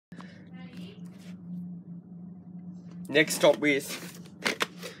Next up with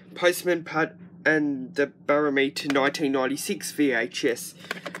Postman Pat and the Barometer 1996 VHS.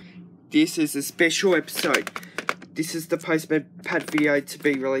 This is a special episode. This is the Postman Pat video to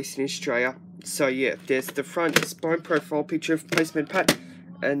be released in Australia. So yeah, there's the front spine profile picture of Postman Pat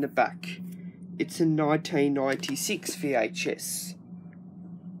and the back. It's a 1996 VHS.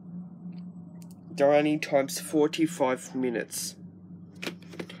 The running time's 45 minutes.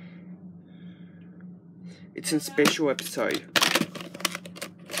 It's a special episode.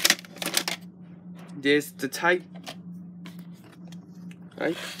 There's the tape.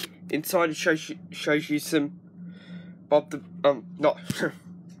 Okay. Inside it shows you some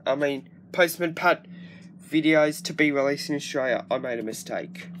Postman Pat videos to be released in Australia. I made a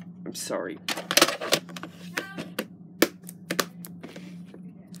mistake. I'm sorry.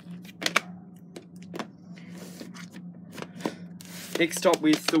 Next up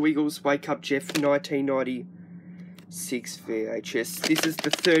with the Wiggles Wake Up Jeff 1996 VHS. This is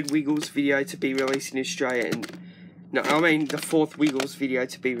the third Wiggles video to be released in Australia, the fourth Wiggles video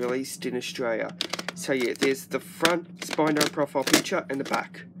to be released in Australia. So yeah, there's the front spino profile picture and the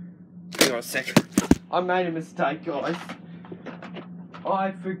back. Hang on a second. I made a mistake, guys.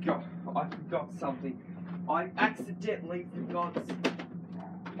 I forgot something. I accidentally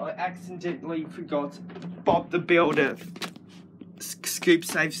forgot Bob the Builder. Scoop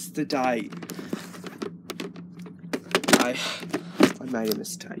saves the day. I made a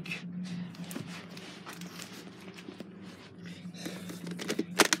mistake.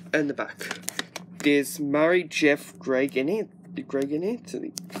 And the back. There's Murray, Jeff, Greg and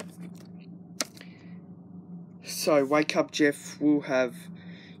Anthony. So Wake Up Jeff will have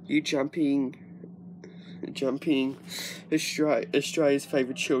you jumping Australia's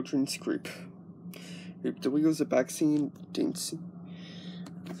favourite children's group. The Wiggles are back singing, dancing.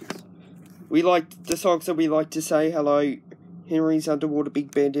 We like the songs that we like to say. Hello, Henry's Underwater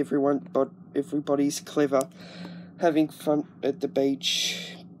Big Band, everybody's clever. Having fun at the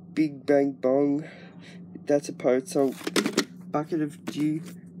beach. Big Bang Bong. That's a poet song. Bucket of Dew.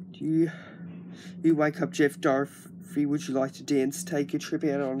 You Wake Up Jeff, Dorothy, would you like to dance? Take a trip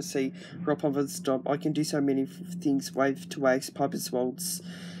out on the sea. Rock on the stop. I can do so many things. Wave to waves, Piper's waltz.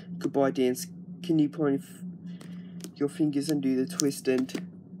 Goodbye dance. Can you point your fingers and do the twist? And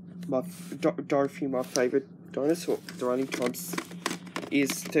Dorothy, my favourite dinosaur. The running time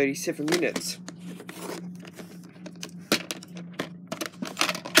is 37 minutes.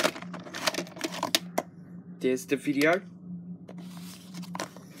 There's the video.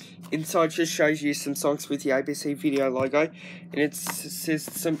 Inside just shows you some songs with the ABC video logo, and it says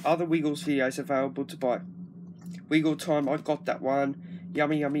some other Wiggles videos available to buy. Wiggle Time, I got that one.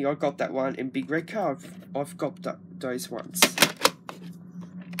 Yummy Yummy, I got that one. And Big Red Car, I've got those ones.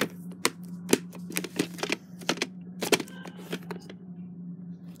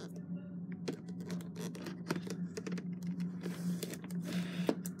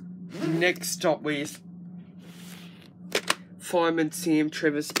 Next up with Fireman Sam,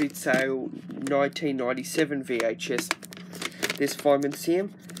 Trevor Spitsail 1997 VHS. There's Fireman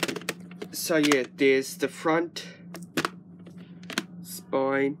Sam. So yeah, there's the front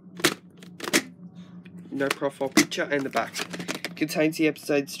spine, no profile picture, and the back. Contains the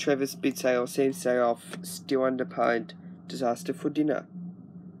episodes Trevor Spitsail, Sam Stay Off, Still Under Pint, Disaster for Dinner.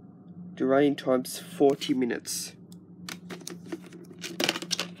 The running time's 40 minutes.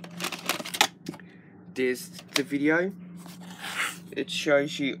 There's the video. It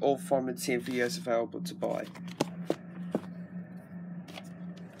shows you all Fireman Sam videos available to buy.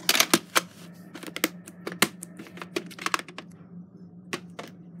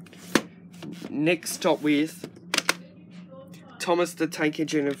 Next up with Thomas the Tank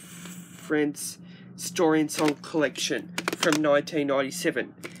Engine and Friends Story and Song Collection from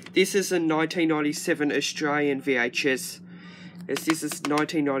 1997. This is a 1997 Australian VHS. This is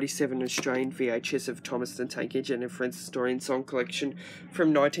 1997 Australian VHS of Thomas the Tank Engine and Friends Story and Song Collection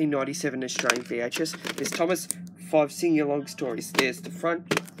from 1997 Australian VHS. There's Thomas, 5 sing-along stories. There's the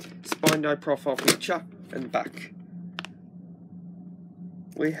front, spine no profile picture, and the back.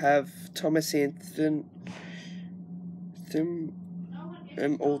 We have Thomas Anthony,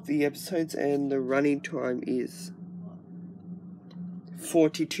 all the episodes, and the running time is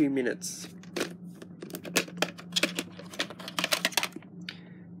 42 minutes.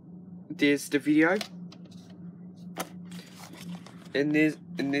 There's the video, and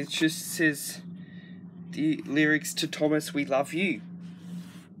it just says the lyrics to Thomas, We Love You.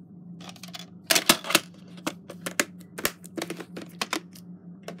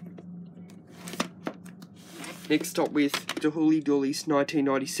 Next up with the Hooly Doolys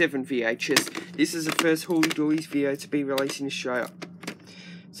 1997 VHS. This is the first Hooly Doolys video to be released in Australia.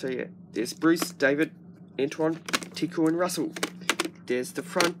 So yeah, there's Bruce, David, Antoine, Tickle and Russell. There's the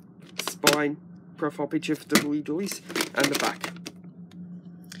front, spine, profile picture for the Hooly Doolys, and the back.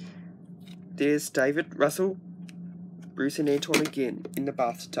 There's David, Russell, Bruce and Antoine again in the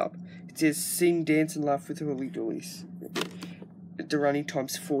bathtub. It says sing, dance and laugh with the Hooly Doolys. The running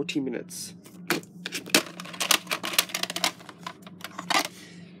time's 40 minutes.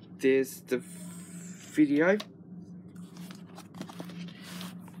 There's the video.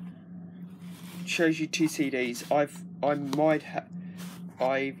 Shows you 2 CDs.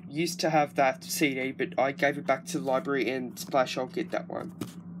 I used to have that CD, but I gave it back to the library, and Splash, I'll get that one.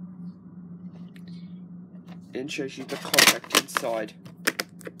 And shows you the contact inside.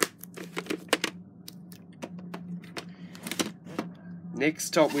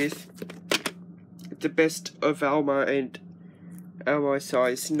 Next up with the best of Elmo and Elmo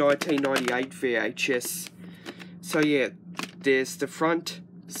size 1998 VHS. So yeah, there's the front,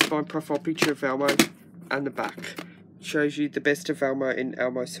 spine profile picture of Elmo, and the back. Shows you the best of Elmo in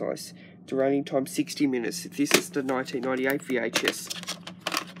Elmo size. The running time 60 minutes. This is the 1998 VHS.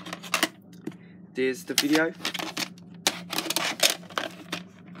 There's the video.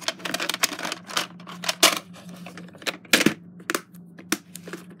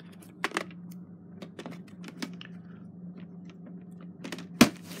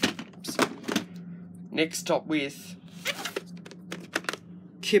 Next up with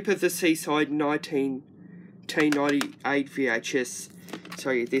Kipper the Seaside 1998 VHS.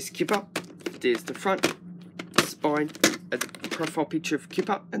 So yeah, there's Kipper, there's the front, spine, a profile picture of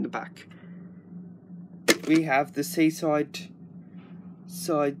Kipper, and the back. We have the seaside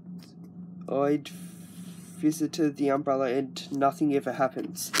I'd visited the umbrella and nothing ever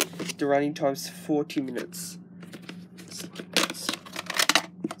happens. The running time's 40 minutes.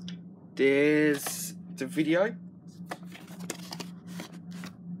 There's the video.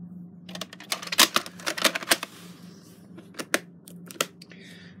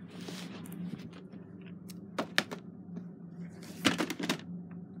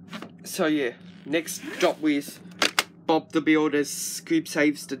 So yeah, next up with Bob the Builder's Scoop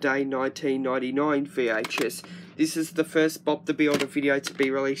Saves the Day 1999 VHS. This is the first Bob the Builder video to be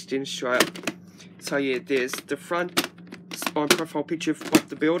released in Australia. So yeah, there's the front, spine profile picture of Bob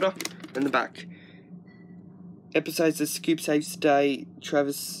the Builder, and the back. Episodes of Scoop Saves the Day,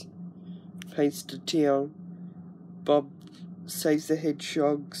 Travis paints the town, Bob saves the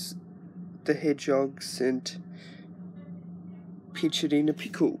hedgehogs, and Pitch It in a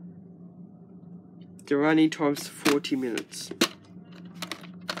Pickle. The running time's 40 minutes.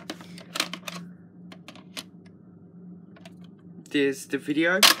 There's the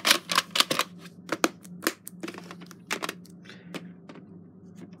video.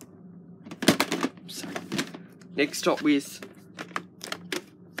 Next up with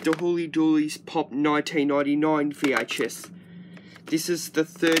the Hooly Doolys Pop 1999 VHS. This is the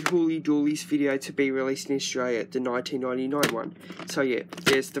third Hooly Doolys video to be released in Australia, the 1999 one. So yeah,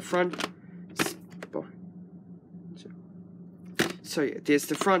 there's the front. So yeah, there's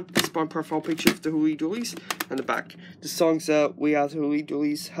the front, spine profile picture of the Hooly Doolys, and the back. The songs are We Are the Hooly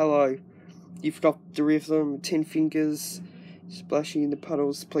Doolys, Hello, You've Got the Rhythm, 10 Fingers, Splashing in the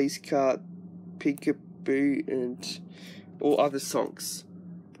Puddles, Please Cut, Peekaboo, and all other songs.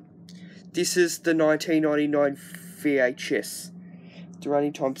 This is the 1999 VHS. The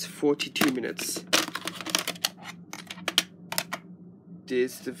running time's 42 minutes.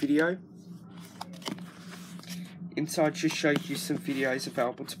 There's the video. Inside just shows you some videos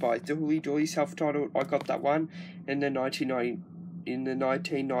available to buy. The Hooly Doolys self-titled, I got that one, and the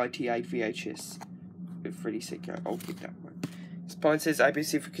 1998 VHS. With Ready Set Go, I'll get that one. Spine says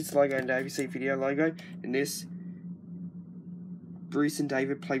ABC for Kids logo and ABC video logo, and this Bruce and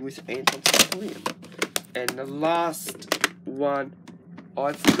David play with Anton's Napoleon. And the last one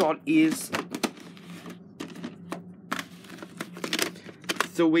I've got is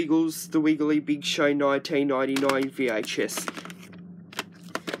The Wiggles, The Wiggly Big Show 1999 VHS.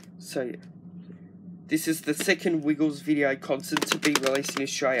 So yeah, this is the second Wiggles video concert to be released in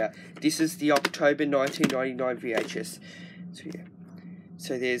Australia. This is the October 1999 VHS. So yeah,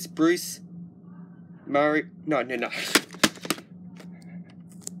 so there's Bruce, Murray, no.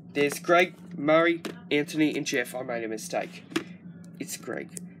 There's Greg, Murray, Anthony, and Jeff. I made a mistake. It's Greg.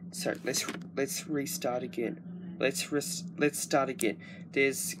 So let's restart again. Let's start again.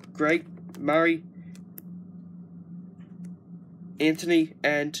 There's Greg, Murray, Anthony,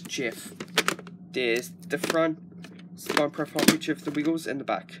 and Jeff. There's the front, spine profile picture of the Wiggles, and the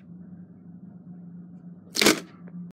back.